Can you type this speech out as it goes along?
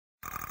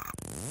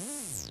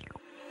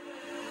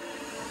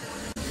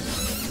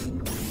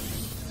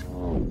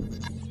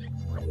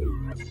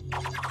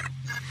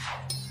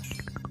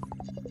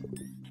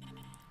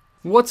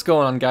What's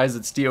going on, guys?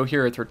 It's DeeO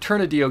here with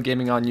Return of DeeO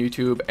Gaming on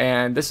YouTube,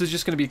 and this is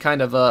just going to be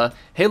kind of a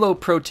Halo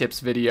Pro Tips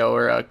video,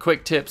 or a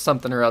quick tip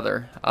something or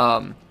other.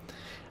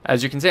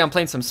 As you can see, I'm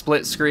playing some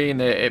split screen.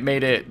 It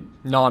made it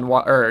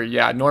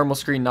normal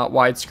screen, not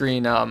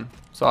widescreen.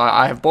 So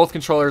I have both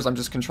controllers. I'm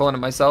just controlling it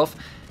myself,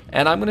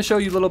 and I'm going to show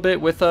you a little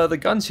bit with the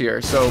guns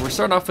here. So we're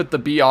starting off with the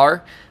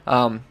BR.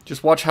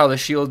 Just watch how the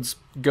shields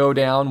go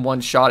down. One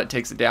shot, it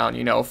takes it down,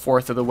 you know, a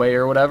fourth of the way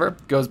or whatever.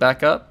 Goes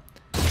back up.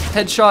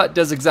 Headshot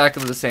does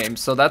exactly the same,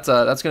 so that's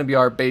going to be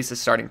our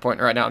basis starting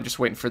point right now. I'm just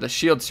waiting for the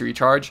shields to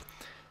recharge.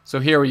 So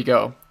here we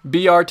go.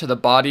 BR to the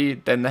body,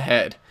 then the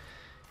head.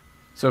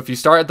 So if you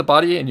start at the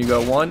body and you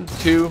go 1,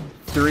 2,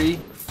 3,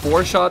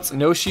 4 shots,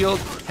 no shield,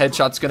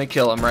 headshot's going to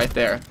kill him right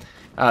there.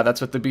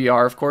 That's with the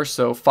BR, of course,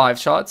 so 5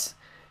 shots.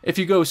 If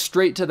you go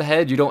straight to the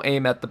head, you don't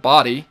aim at the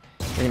body,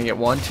 you're going to get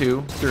 1,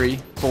 2, 3,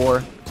 4,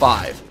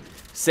 5.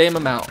 Same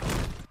amount.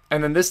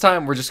 And then this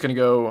time we're just going to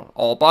go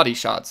all body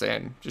shots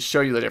and just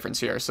show you the difference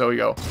here. So we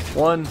go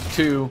 1,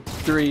 2,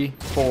 3,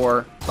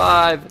 4,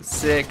 5,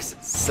 6,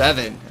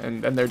 7,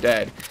 and then they're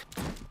dead.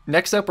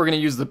 Next up, we're going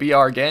to use the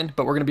BR again,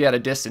 but we're going to be at a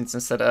distance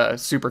instead of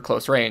super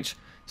close range.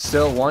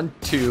 Still 1,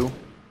 2,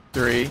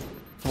 3,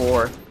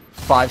 4,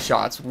 5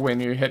 shots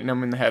when you're hitting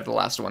them in the head, the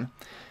last one.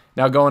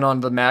 Now going on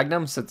to the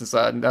Magnum, since it's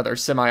another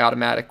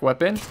semi-automatic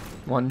weapon.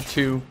 1,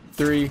 2,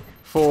 3,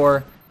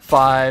 4,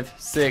 5,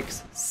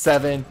 6,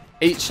 7,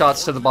 8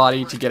 shots to the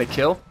body to get a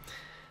kill,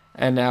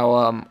 and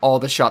now all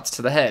the shots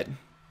to the head.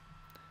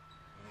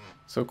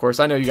 So of course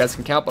I know you guys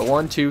can count, but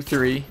 1, 2,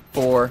 3,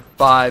 4,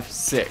 5,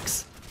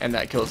 6, and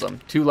that kills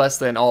them. 2 less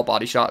than all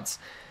body shots.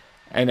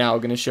 And now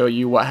I'm going to show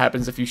you what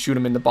happens if you shoot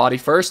them in the body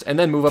first and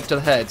then move up to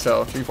the head.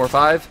 So 3, 4,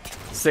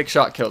 5, 6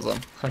 shot kills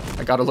them.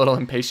 I got a little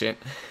impatient.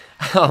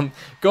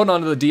 Going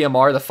on to the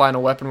DMR, the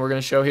final weapon we're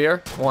going to show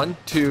here. 1,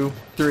 2,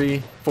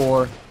 3,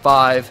 4,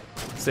 5,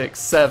 6,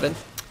 7.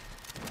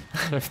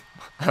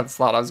 I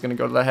thought I was going to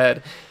go to the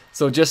head.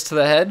 So just to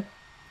the head.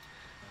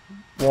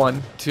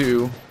 1,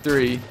 2,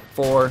 3,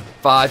 4,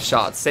 5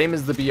 shots. Same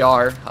as the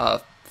BR.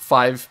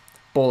 5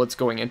 bullets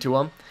going into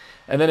them.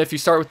 And then if you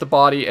start with the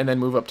body and then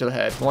move up to the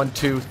head. 1,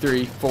 2,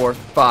 3, 4,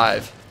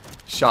 5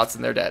 shots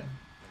and they're dead.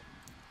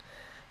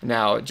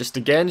 Now just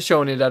again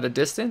showing it at a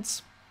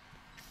distance.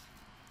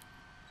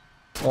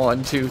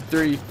 1, 2,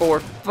 3, 4,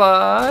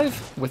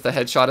 5 with the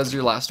headshot as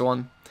your last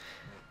one.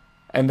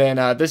 And then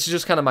this is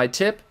just kind of my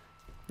tip.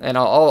 And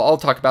I'll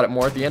talk about it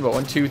more at the end, but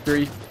 1, 2,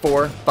 3,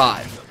 4,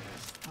 5.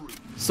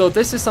 So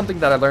this is something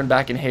that I learned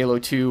back in Halo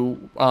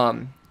 2.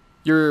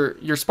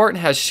 Your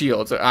Spartan has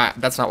shields.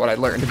 That's not what I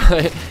learned,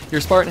 but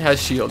your Spartan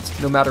has shields.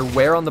 No matter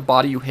where on the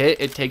body you hit,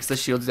 it takes the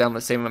shields down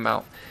the same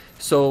amount.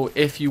 So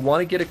if you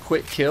want to get a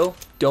quick kill,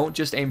 don't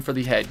just aim for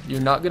the head.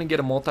 You're not going to get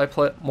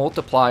a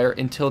multiplier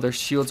until their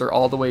shields are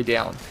all the way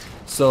down.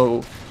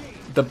 So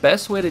the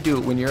best way to do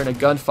it when you're in a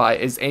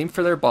gunfight is aim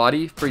for their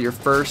body for your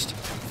first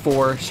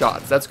 4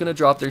 shots. That's going to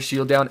drop their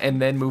shield down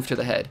and then move to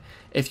the head.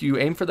 If you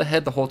aim for the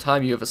head the whole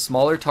time, you have a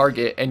smaller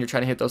target and you're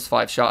trying to hit those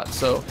 5 shots.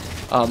 So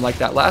like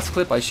that last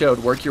clip I showed,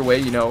 work your way,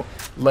 you know,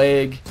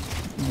 leg,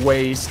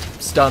 waist,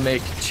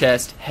 stomach,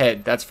 chest,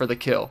 head. That's for the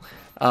kill.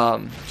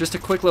 Just a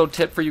quick little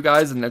tip for you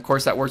guys, and of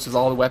course that works with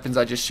all the weapons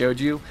I just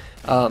showed you.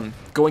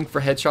 Going for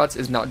headshots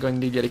is not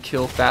going to get a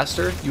kill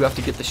faster. You have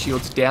to get the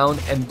shields down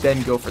and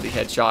then go for the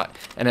headshot.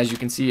 And as you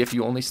can see, if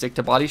you only stick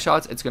to body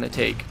shots, it's going to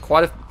take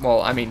quite a,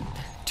 well, I mean,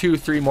 2,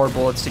 3 more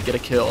bullets to get a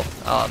kill,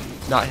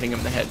 not hitting them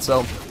in the head.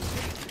 So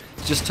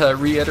just to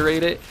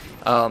reiterate it,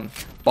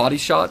 body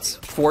shots,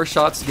 4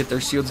 shots to get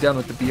their shields down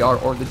with the BR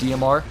or the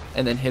DMR,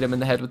 and then hit them in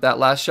the head with that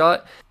last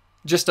shot.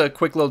 Just a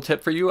quick little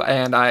tip for you,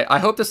 and I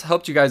hope this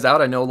helped you guys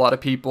out. I know a lot of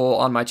people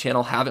on my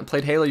channel haven't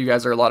played Halo. You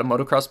guys are a lot of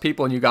motocross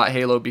people, and you got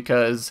Halo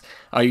because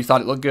you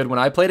thought it looked good when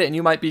I played it, and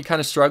you might be kind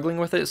of struggling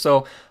with it.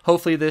 So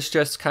hopefully this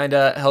just kind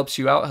of helps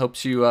you out,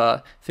 helps you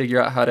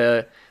figure out how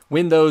to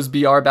win those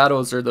BR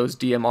battles or those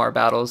DMR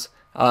battles.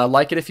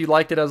 Like it if you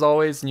liked it, as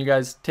always, and you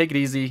guys take it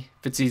easy.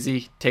 If it's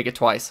easy, take it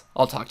twice.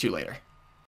 I'll talk to you later.